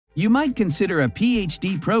You might consider a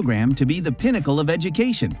PhD program to be the pinnacle of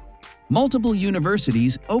education. Multiple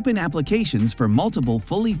universities open applications for multiple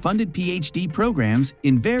fully funded PhD programs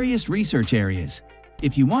in various research areas.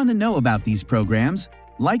 If you want to know about these programs,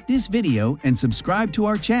 like this video and subscribe to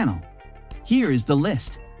our channel. Here is the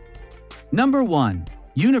list. Number 1.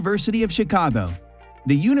 University of Chicago.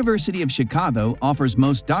 The University of Chicago offers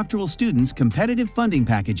most doctoral students competitive funding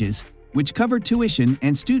packages, which cover tuition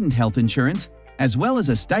and student health insurance, as well as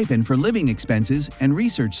a stipend for living expenses and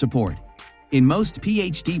research support. In most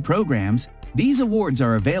PhD programs, these awards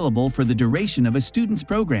are available for the duration of a student's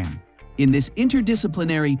program. In this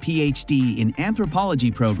interdisciplinary PhD in anthropology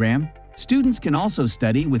program, students can also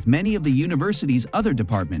study with many of the university's other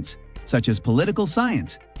departments, such as political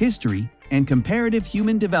science, history, and comparative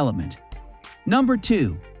human development. Number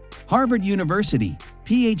 2. Harvard University,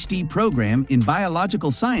 PhD program in biological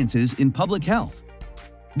sciences in public health.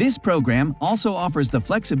 This program also offers the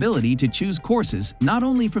flexibility to choose courses not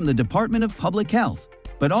only from the Department of Public Health,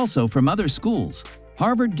 but also from other schools.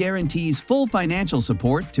 Harvard guarantees full financial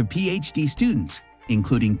support to PhD students,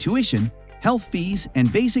 including tuition, health fees,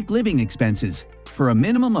 and basic living expenses, for a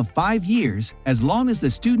minimum of 5 years as long as the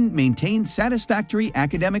student maintains satisfactory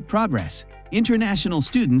academic progress. International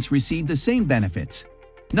students receive the same benefits.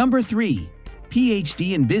 Number 3.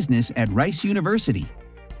 PhD in Business at Rice University.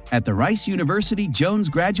 At the Rice University Jones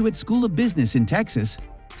Graduate School of Business in Texas,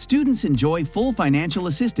 students enjoy full financial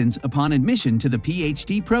assistance upon admission to the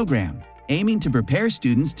PhD program, aiming to prepare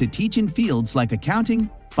students to teach in fields like accounting,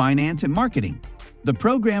 finance, and marketing. The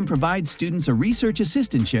program provides students a research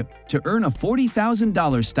assistantship to earn a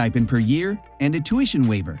 $40,000 stipend per year and a tuition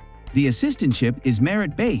waiver. The assistantship is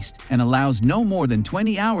merit-based and allows no more than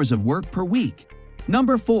 20 hours of work per week.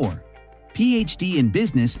 Number 4. PhD in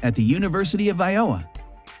Business at the University of Iowa.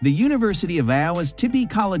 The University of Iowa's Tippie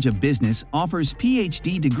College of Business offers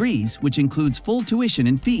PhD degrees, which includes full tuition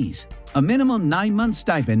and fees, a minimum 9-month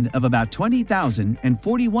stipend of about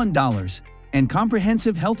 $20,041, and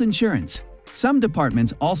comprehensive health insurance. Some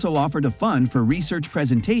departments also offer to fund for research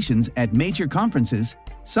presentations at major conferences,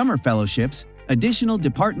 summer fellowships, additional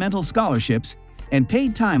departmental scholarships, and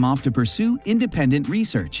paid time off to pursue independent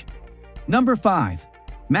research. Number 5.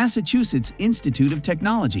 Massachusetts Institute of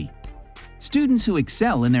Technology. Students who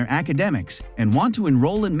excel in their academics and want to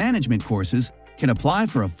enroll in management courses can apply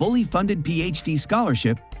for a fully funded PhD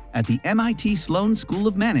scholarship at the MIT Sloan School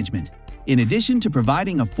of Management. In addition to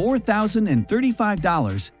providing a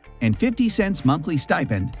 $4,035.50 monthly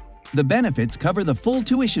stipend, the benefits cover the full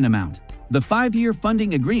tuition amount. The 5-year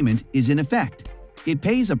funding agreement is in effect. It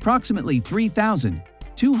pays approximately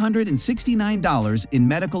 $3,269 in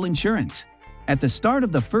medical insurance. At the start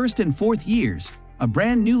of the first and fourth years, a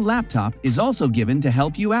brand new laptop is also given to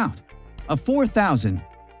help you out. A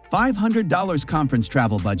 $4,500 conference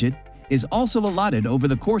travel budget is also allotted over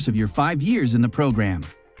the course of your 5 years in the program.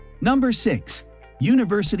 Number 6.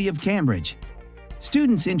 University of Cambridge.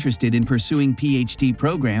 Students interested in pursuing PhD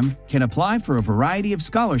program can apply for a variety of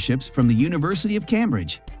scholarships from the University of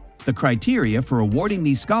Cambridge. The criteria for awarding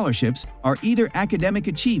these scholarships are either academic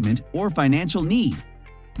achievement or financial need.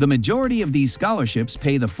 The majority of these scholarships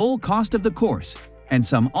pay the full cost of the course, and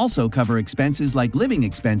some also cover expenses like living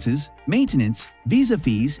expenses, maintenance, visa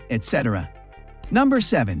fees, etc. Number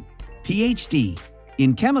 7. PhD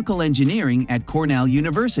in Chemical Engineering at Cornell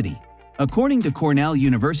University. According to Cornell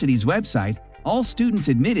University's website, all students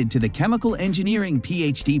admitted to the Chemical Engineering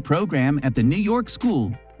PhD program at the New York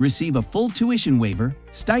School receive a full tuition waiver,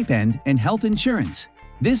 stipend, and health insurance.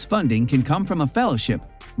 This funding can come from a fellowship,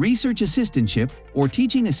 research assistantship, or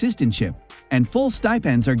teaching assistantship, and full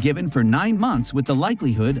stipends are given for 9 months with the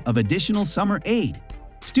likelihood of additional summer aid.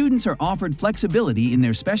 Students are offered flexibility in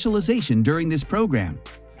their specialization during this program,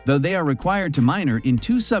 though they are required to minor in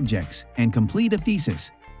 2 subjects and complete a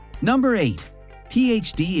thesis. Number 8.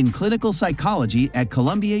 PhD in Clinical Psychology at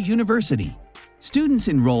Columbia University. Students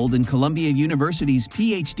enrolled in Columbia University's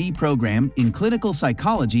PhD program in Clinical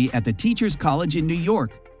Psychology at the Teachers College in New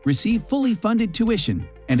York receive fully funded tuition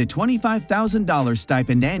and a $25,000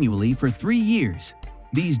 stipend annually for 3 years.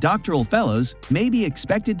 These doctoral fellows may be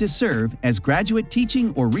expected to serve as graduate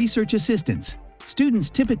teaching or research assistants. Students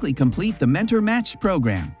typically complete the Mentor-Matched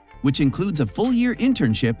program, which includes a full-year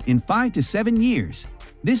internship in 5 to 7 years.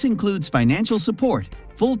 This includes financial support,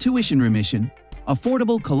 full tuition remission,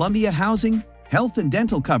 affordable Columbia housing, health and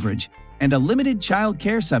dental coverage, and a limited child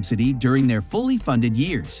care subsidy during their fully funded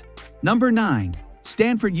years. Number 9.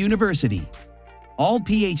 Stanford University. All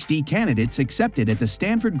PhD candidates accepted at the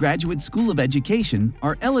Stanford Graduate School of Education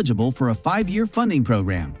are eligible for a 5-year funding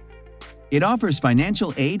program. It offers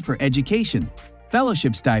financial aid for education,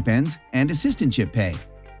 fellowship stipends, and assistantship pay.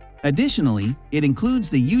 Additionally, it includes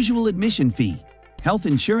the usual admission fee, health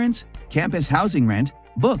insurance, campus housing rent,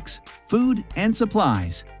 books, food, and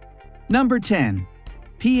supplies. Number 10.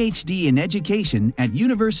 PhD in Education at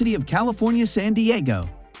University of California, San Diego.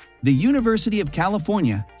 The University of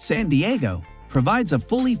California, San Diego provides a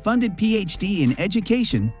fully funded PhD in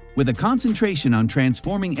Education with a concentration on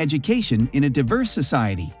transforming education in a diverse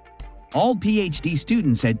society. All PhD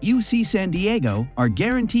students at UC San Diego are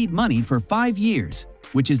guaranteed money for 5 years,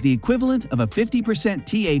 which is the equivalent of a 50%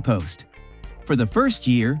 TA post. For the first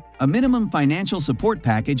year, a minimum financial support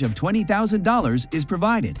package of $20,000 is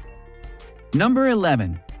provided. Number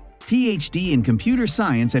 11. PhD in Computer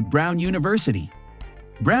Science at Brown University.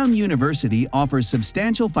 Brown University offers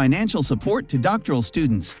substantial financial support to doctoral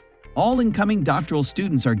students. All incoming doctoral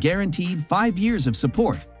students are guaranteed 5 years of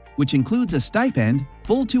support, which includes a stipend,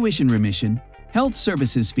 full tuition remission, health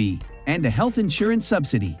services fee, and a health insurance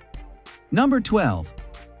subsidy. Number 12.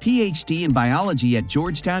 PhD in Biology at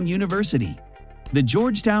Georgetown University. The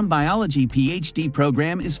Georgetown Biology PhD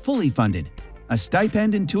program is fully funded. A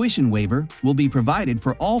stipend and tuition waiver will be provided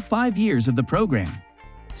for all 5 years of the program.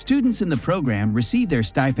 Students in the program receive their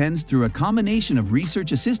stipends through a combination of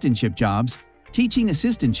research assistantship jobs, teaching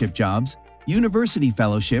assistantship jobs, university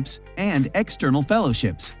fellowships, and external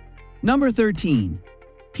fellowships. Number 13.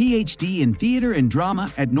 PhD in Theater and Drama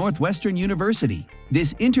at Northwestern University.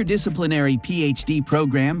 This interdisciplinary PhD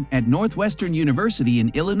program at Northwestern University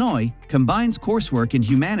in Illinois combines coursework in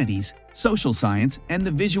humanities, social science, and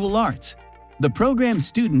the visual arts. The program's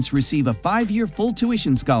students receive a 5-year full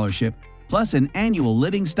tuition scholarship plus an annual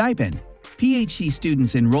living stipend. PhD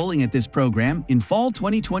students enrolling at this program in fall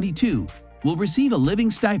 2022 will receive a living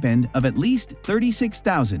stipend of at least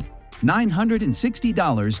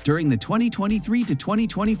 $36,960 during the 2023 to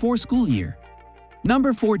 2024 school year.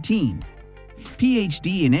 Number 14.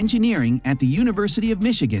 PhD in Engineering at the University of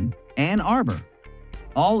Michigan, Ann Arbor.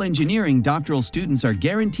 All engineering doctoral students are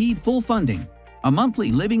guaranteed full funding, a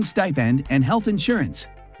monthly living stipend, and health insurance.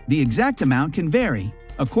 The exact amount can vary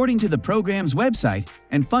according to the program's website,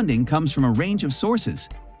 and funding comes from a range of sources,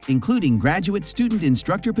 including graduate student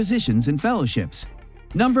instructor positions and fellowships.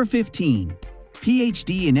 Number 15.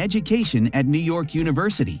 PhD in Education at New York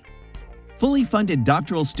University. Fully funded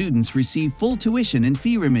doctoral students receive full tuition and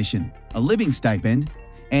fee remission, a living stipend,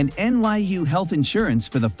 and NYU health insurance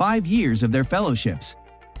for the 5 years of their fellowships.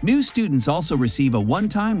 New students also receive a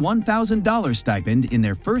one-time $1,000 stipend in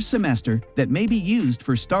their first semester that may be used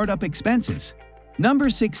for startup expenses. Number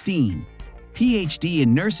 16. PhD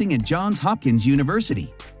in Nursing at Johns Hopkins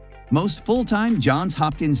University. Most full-time Johns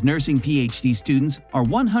Hopkins nursing PhD students are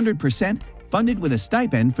 100% funded with a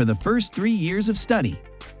stipend for the first 3 years of study.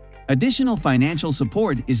 Additional financial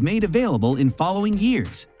support is made available in following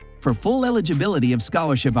years. For full eligibility of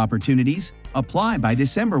scholarship opportunities, apply by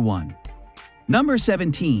December 1. Number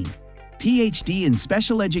 17. PhD in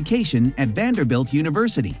Special Education at Vanderbilt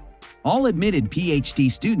University. All admitted PhD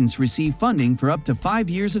students receive funding for up to 5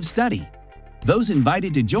 years of study. Those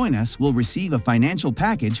invited to join us will receive a financial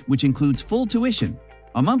package which includes full tuition,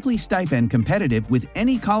 a monthly stipend competitive with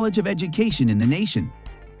any college of education in the nation,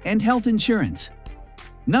 and health insurance.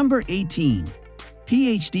 Number 18.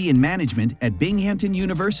 PhD in Management at Binghamton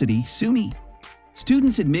University, SUNY.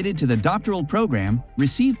 Students admitted to the doctoral program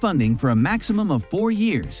receive funding for a maximum of 4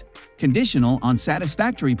 years, conditional on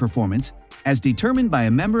satisfactory performance as determined by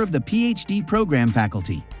a member of the PhD program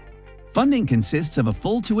faculty. Funding consists of a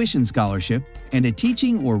full tuition scholarship and a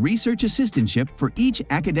teaching or research assistantship for each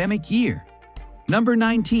academic year. Number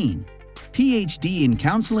 19. PhD in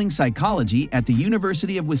Counseling Psychology at the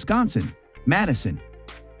University of Wisconsin, Madison.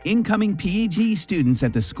 Incoming PhD students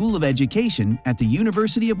at the School of Education at the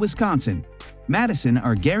University of Wisconsin, Madison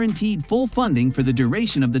are guaranteed full funding for the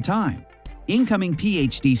duration of the time. Incoming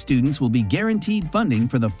PhD students will be guaranteed funding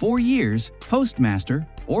for the 4 years postmaster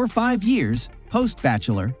or 5 years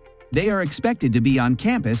post-bachelor. They are expected to be on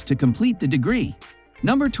campus to complete the degree.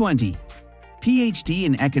 Number 20. PhD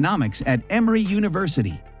in Economics at Emory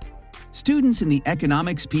University. Students in the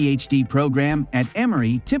Economics PhD program at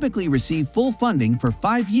Emory typically receive full funding for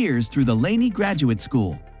 5 years through the Laney Graduate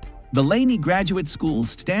School. The Laney Graduate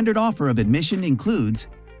School's standard offer of admission includes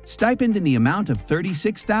stipend in the amount of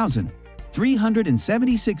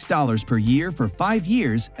 $36,376 per year for 5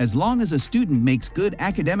 years as long as a student makes good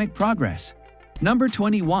academic progress. Number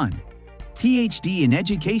 21. PhD in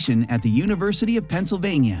Education at the University of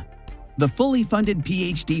Pennsylvania. The fully funded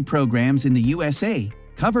PhD programs in the USA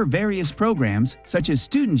cover various programs such as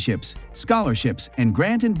studentships, scholarships, and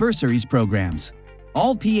grant and bursaries programs.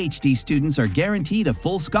 All PhD students are guaranteed a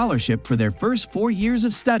full scholarship for their first 4 years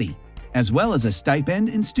of study, as well as a stipend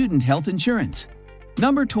and student health insurance.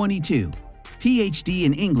 Number 22. PhD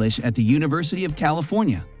in English at the University of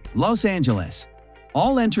California, Los Angeles.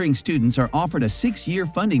 All entering students are offered a 6-year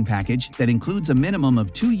funding package that includes a minimum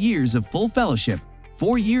of 2 years of full fellowship,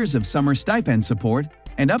 4 years of summer stipend support,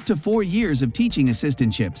 and up to 4 years of teaching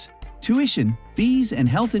assistantships. Tuition, fees, and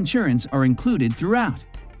health insurance are included throughout.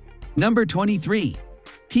 Number 23.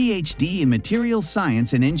 PhD in Materials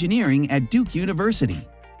Science and Engineering at Duke University.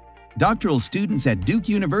 Doctoral students at Duke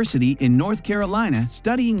University in North Carolina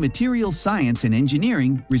studying materials science and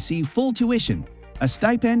engineering receive full tuition, a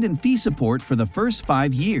stipend and fee support for the first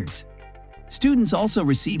 5 years. Students also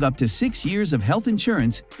receive up to 6 years of health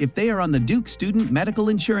insurance if they are on the Duke Student Medical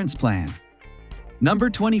Insurance Plan. Number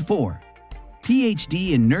 24.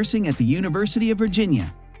 PhD in Nursing at the University of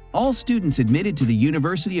Virginia. All students admitted to the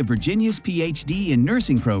University of Virginia's PhD in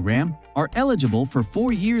Nursing program are eligible for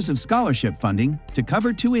 4 years of scholarship funding to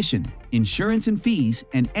cover tuition, insurance and fees,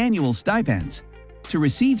 and annual stipends. To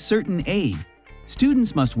receive certain aid,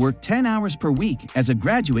 students must work 10 hours per week as a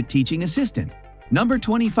graduate teaching assistant. Number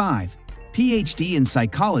 25. PhD in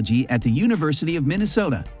Psychology at the University of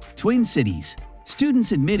Minnesota, Twin Cities.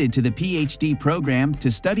 Students admitted to the PhD program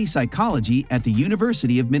to study psychology at the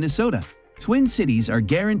University of Minnesota, Twin Cities are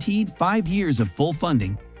guaranteed 5 years of full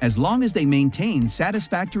funding as long as they maintain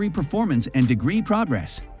satisfactory performance and degree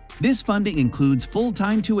progress. This funding includes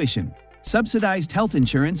full-time tuition, subsidized health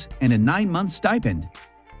insurance, and a 9-month stipend.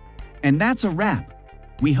 And that's a wrap.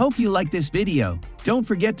 We hope you like this video. Don't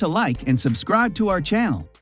forget to like and subscribe to our channel.